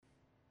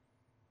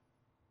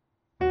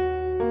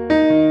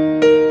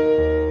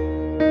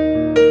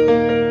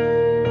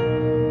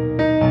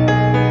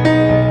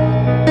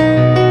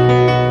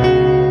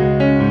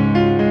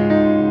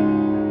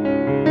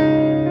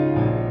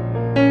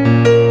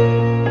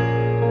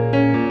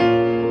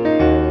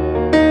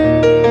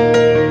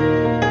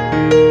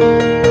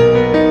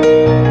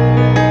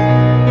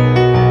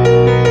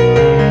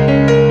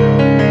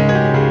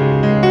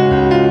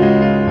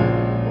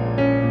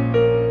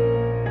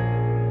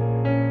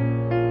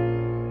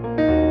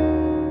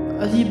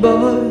Body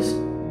boys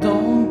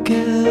don't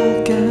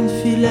care, can't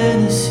feel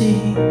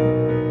anything.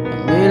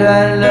 Will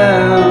I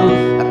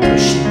learn? I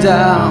push it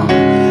down,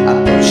 I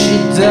push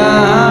it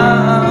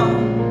down.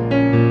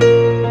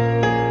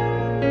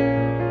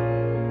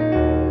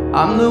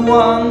 I'm the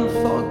one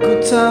for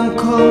good time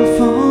call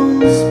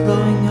phones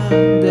blowing up,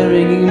 they're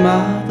ringing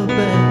my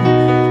doorbell.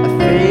 I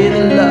feel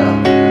the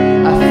love,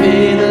 I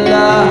feel the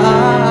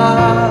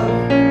love.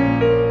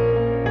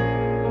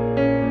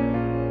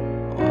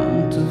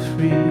 1, 2,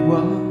 3,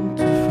 1,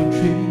 2, 3,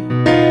 drink.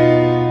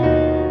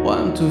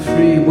 1, 2,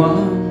 3,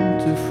 1,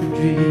 2, 3,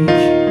 drink.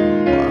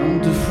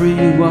 1, 2, 3,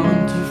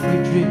 1, 2, 3,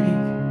 drink.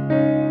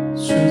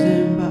 Through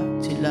them back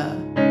till I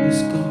was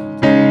gone.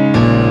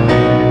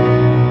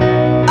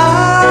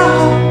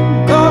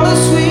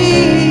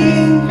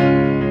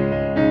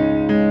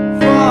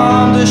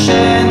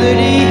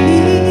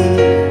 Chandelier,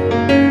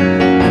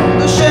 from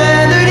the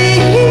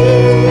chandelier,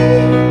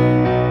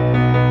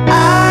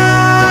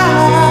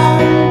 I'm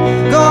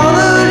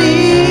gonna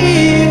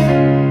live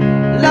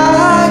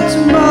like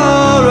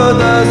tomorrow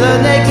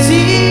doesn't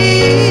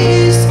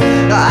exist,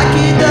 like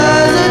it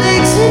doesn't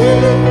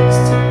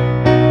exist.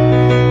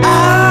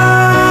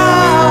 I'm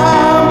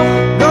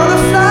gonna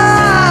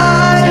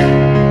fly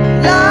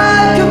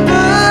like a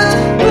bird,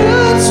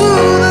 bird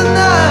through the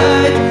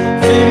night,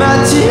 feel my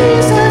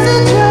tears as it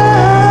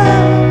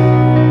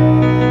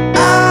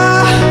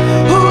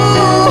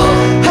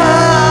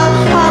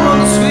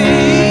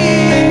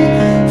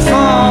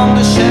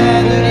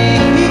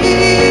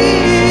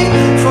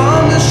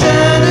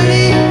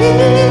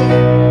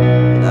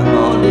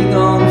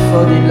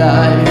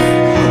life.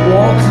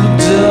 Won't look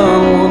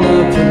down, won't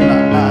open my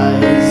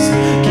eyes.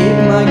 Keep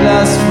my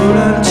glass full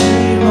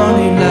until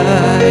morning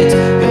light,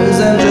 'cause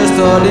I'm just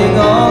holding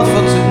on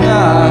for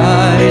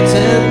tonight.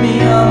 Help me,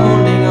 I'm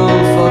holding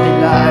on for the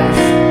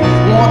life.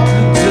 Won't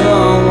look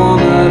down,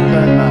 won't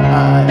open my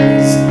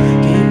eyes.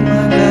 Keep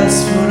my glass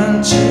full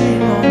until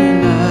morning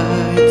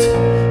light,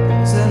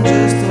 'cause I'm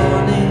just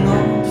holding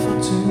on for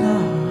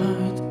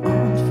tonight,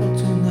 on for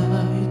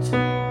tonight.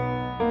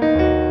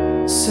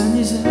 Sun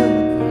is up,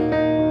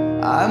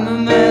 I'm a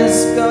mess,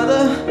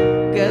 gotta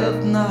get up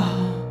now.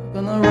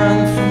 Gonna run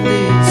from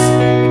this.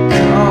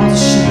 Here comes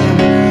a shame,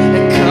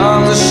 here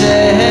comes a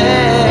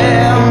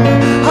shame.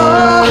 Oh,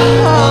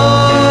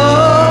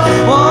 oh.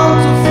 1,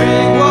 2,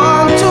 3,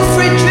 1, 2,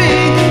 3,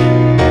 drink.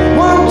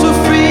 1, 2,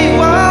 3,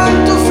 1,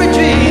 2, 3,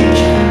 drink.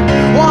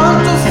 1,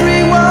 2,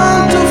 3,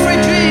 1, 2, 3,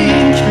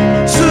 drink.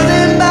 Through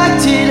them back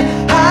till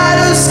I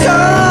just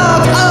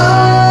got. Oh,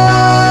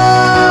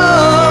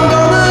 I'm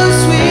gonna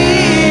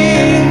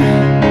swing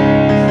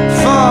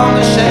from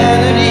the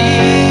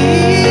chandelier,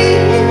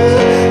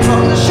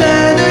 from the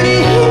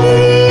chandelier.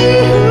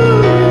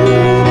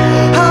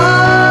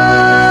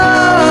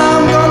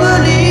 I'm gonna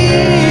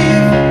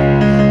live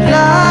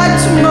like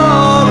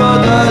tomorrow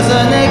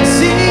doesn't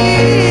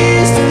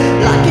exist,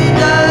 like it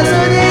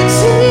doesn't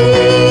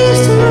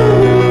exist.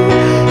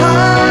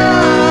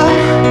 I'm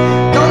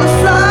gonna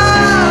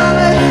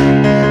fly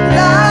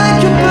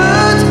like a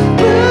bird,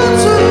 bird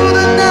through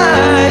the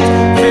night,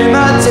 feel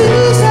my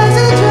tears as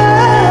they dry.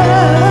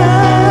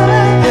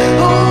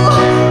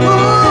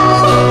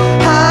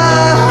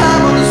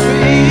 I'm on the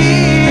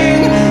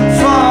swing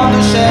from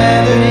the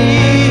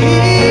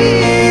chandelier,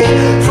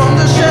 from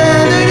the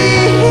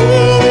chandelier.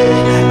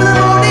 But I'm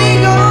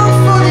holding on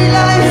for the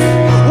life.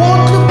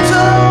 Won't look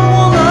down,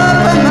 won't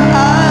open my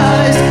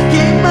eyes.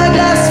 Keep my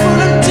glass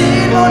full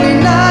until morning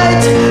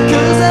light,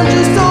 'cause I'm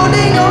just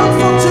holding on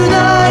for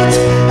tonight.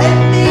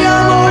 Help me,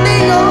 I'm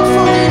holding on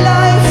for the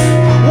life.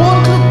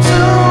 Won't look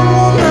down,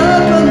 won't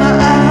open my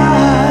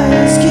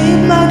eyes. Keep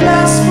my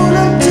glass full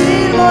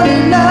until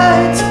morning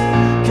light,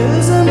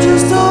 'cause I'm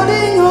just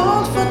holding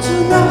on for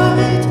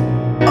tonight,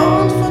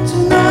 on for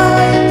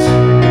tonight.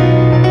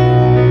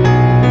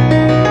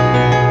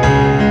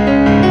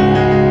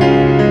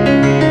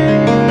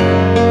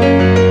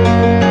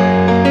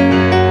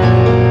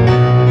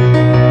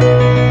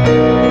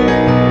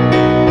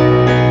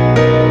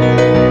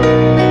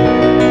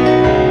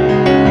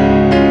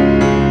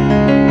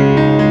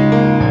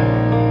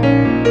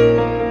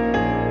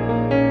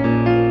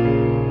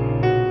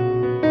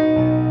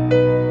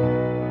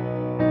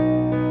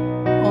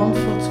 On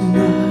for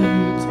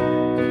tonight,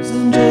 'cause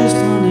I'm just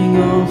holding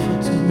on for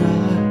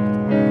tonight.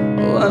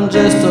 Oh, I'm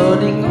just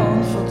holding on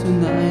for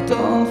tonight,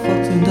 on for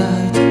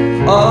tonight,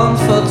 on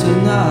for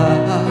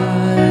tonight,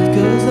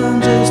 'cause I'm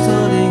just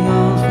holding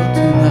on for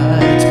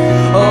tonight.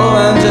 Oh,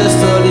 I'm just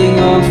holding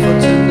on for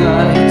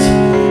tonight.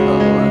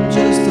 Oh, I'm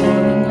just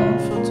holding on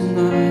for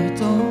tonight,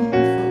 on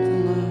for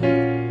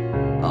tonight,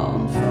 on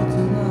for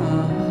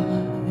tonight,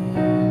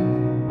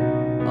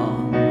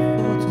 on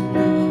for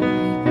tonight.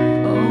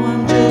 Oh,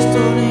 I'm just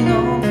holding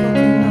on for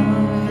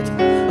tonight.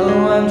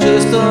 Oh, I'm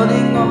just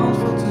holding on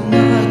for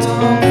tonight,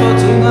 on for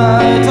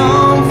tonight, on